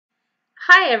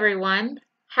Hi everyone,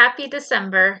 happy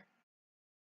December.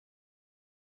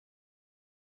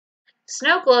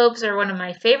 Snow globes are one of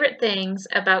my favorite things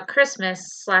about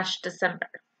Christmas/December.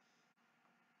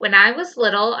 When I was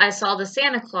little, I saw the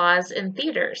Santa Claus in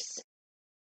theaters.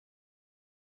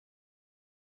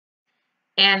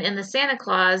 And in the Santa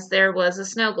Claus, there was a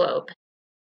snow globe.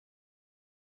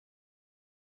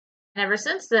 And ever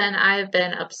since then, I have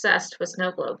been obsessed with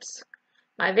snow globes.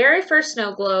 My very first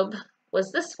snow globe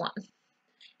was this one.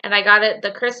 And I got it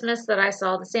the Christmas that I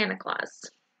saw the Santa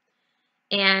Claus.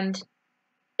 And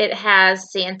it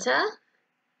has Santa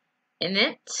in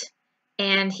it,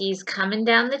 and he's coming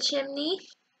down the chimney.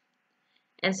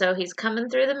 And so he's coming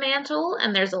through the mantle,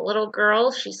 and there's a little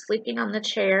girl. She's sleeping on the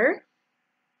chair.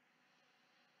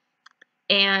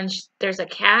 And there's a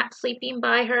cat sleeping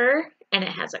by her, and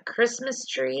it has a Christmas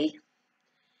tree.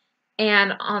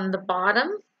 And on the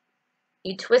bottom,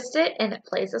 you twist it, and it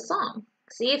plays a song.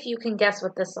 See if you can guess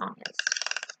what this song is.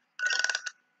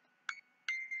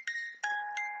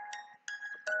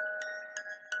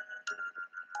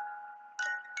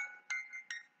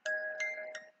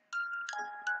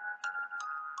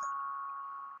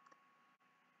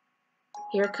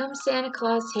 Here comes Santa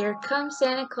Claus, here comes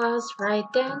Santa Claus, right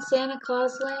down Santa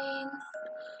Claus Lane.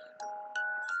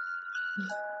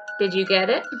 Did you get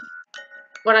it?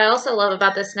 What I also love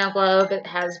about the snow globe, it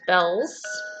has bells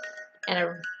and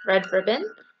a red ribbon.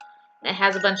 It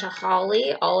has a bunch of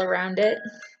holly all around it.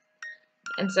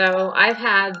 And so I've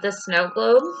had the snow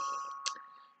globe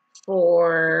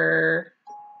for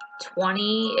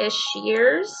 20-ish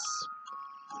years,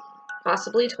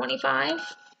 possibly 25.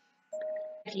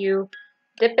 If you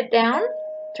dip it down,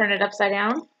 turn it upside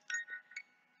down,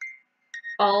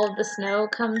 all of the snow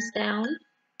comes down.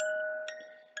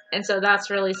 And so that's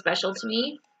really special to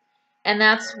me. And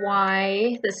that's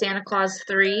why the Santa Claus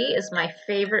 3 is my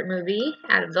favorite movie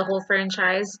out of the whole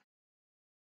franchise,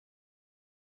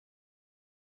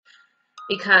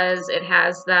 because it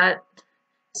has that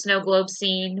snow globe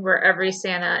scene where every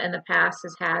Santa in the past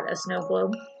has had a snow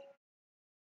globe.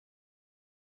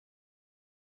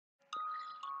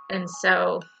 And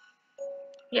so,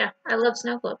 yeah, I love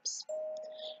snow globes.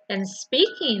 And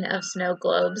speaking of snow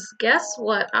globes, guess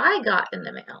what I got in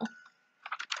the mail?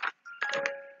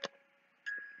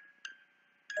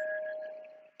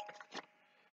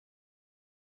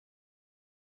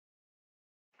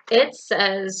 It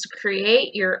says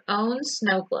create your own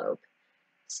snow globe.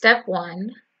 Step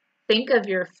 1, think of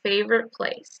your favorite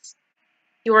place.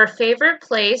 Your favorite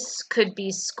place could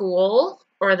be school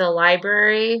or the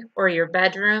library or your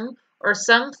bedroom or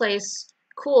someplace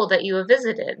cool that you have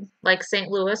visited, like St.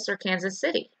 Louis or Kansas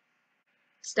City.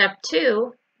 Step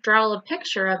 2, draw a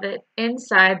picture of it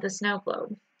inside the snow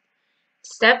globe.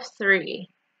 Step 3,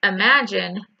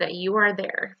 imagine that you are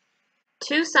there.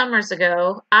 2 summers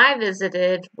ago, I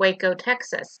visited Waco,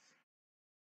 Texas.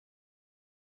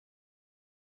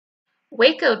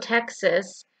 Waco,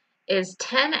 Texas is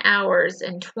 10 hours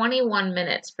and 21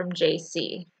 minutes from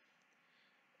JC.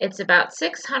 It's about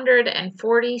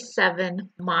 647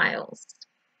 miles.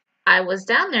 I was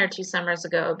down there 2 summers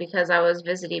ago because I was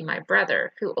visiting my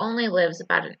brother, who only lives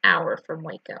about an hour from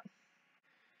Waco.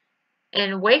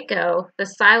 In Waco, the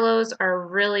silos are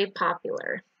really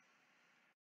popular.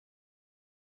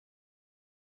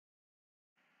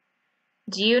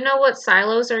 Do you know what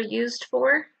silos are used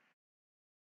for?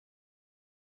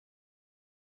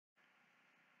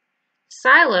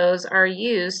 Silos are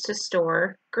used to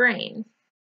store grain.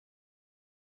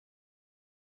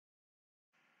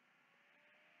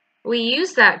 We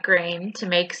use that grain to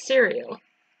make cereal.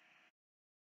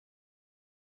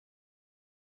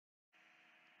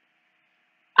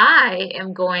 I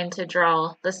am going to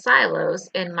draw the silos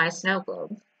in my snow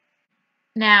globe.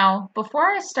 Now,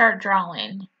 before I start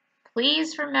drawing,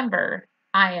 please remember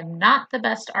I am not the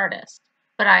best artist,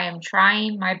 but I am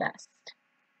trying my best.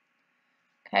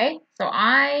 Okay, so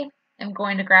I am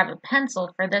going to grab a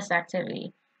pencil for this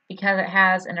activity because it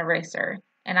has an eraser,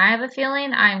 and I have a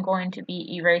feeling I'm going to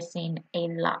be erasing a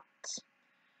lot.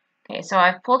 Okay, so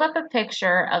I've pulled up a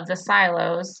picture of the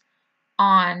silos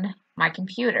on my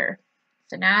computer.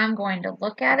 So now I'm going to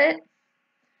look at it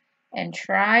and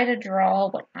try to draw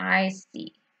what I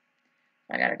see.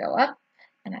 I gotta go up,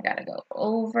 and I gotta go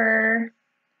over,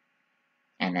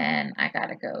 and then I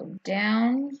gotta go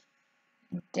down,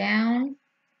 down,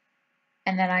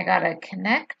 and then I gotta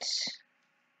connect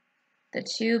the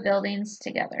 2 buildings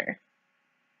together.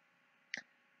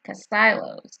 Because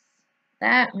silos,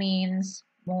 that means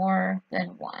more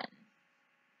than one.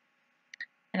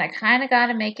 And I kind of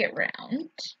gotta make it round.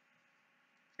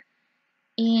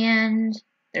 And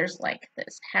there's like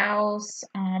this house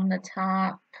on the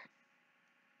top.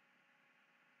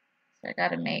 So I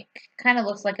gotta make, kind of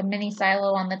looks like a mini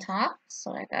silo on the top,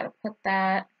 so I gotta put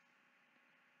that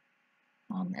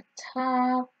on the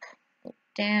top, go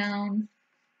down.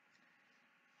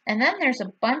 And then there's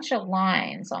a bunch of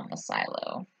lines on the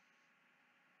silo.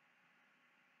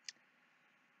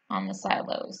 On the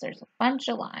silos, there's a bunch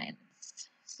of lines.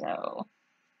 So,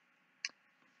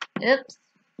 oops,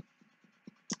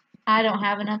 I don't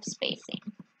have enough spacing.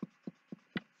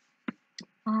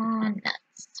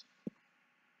 Nuts.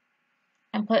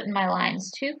 I'm putting my lines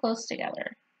too close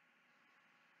together.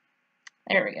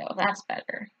 There we go, that's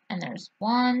better. And there's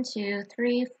 1, 2,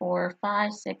 3, 4,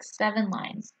 5, 6, 7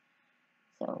 lines.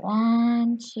 So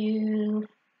 1, 2,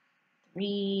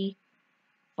 3,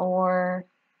 4,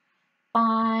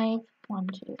 5. 1,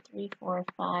 2, 3, 4,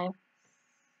 5.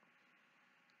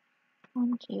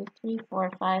 1, 2, 3,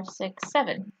 4, 5, 6,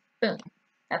 7. Boom.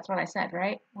 That's what I said,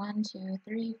 right? 1, 2,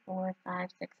 3, 4, 5,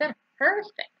 6, 7.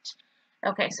 Perfect.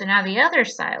 Okay, so now the other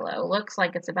silo looks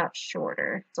like it's about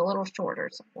shorter. It's a little shorter.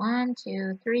 So 1,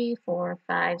 2, 3, 4,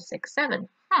 5, 6, 7.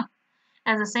 Huh.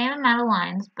 Has the same amount of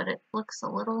lines, but it looks a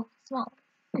little smaller.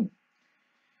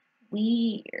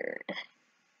 Weird.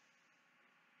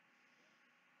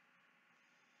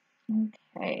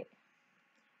 Okay.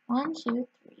 1, 2,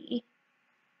 3,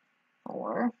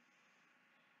 4,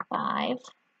 5.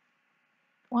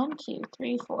 1, 2,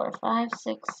 3, 4, 5,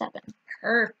 6, 7.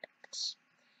 Perfect.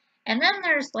 And then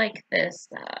there's like this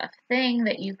thing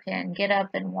that you can get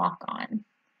up and walk on,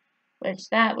 which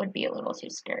that would be a little too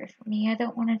scary for me. I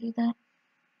don't want to do that.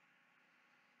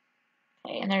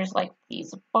 Okay, and there's like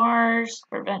these bars to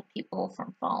prevent people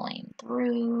from falling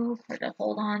through or to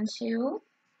hold on to.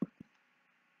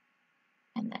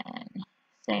 And then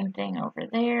same thing over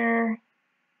there.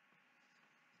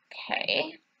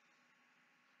 Okay.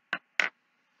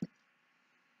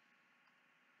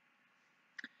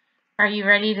 Are you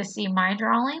ready to see my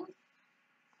drawing?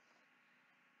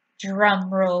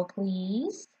 Drum roll,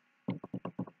 please.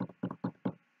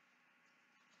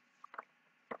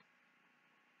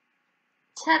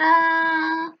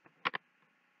 Ta-da!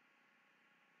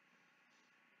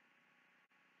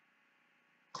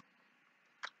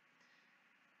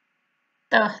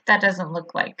 That doesn't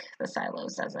look like the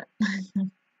silos, does it?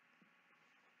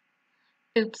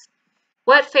 Oops.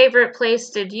 What favorite place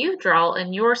did you draw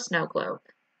in your snow globe?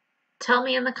 Tell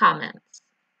me in the comments.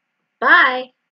 Bye!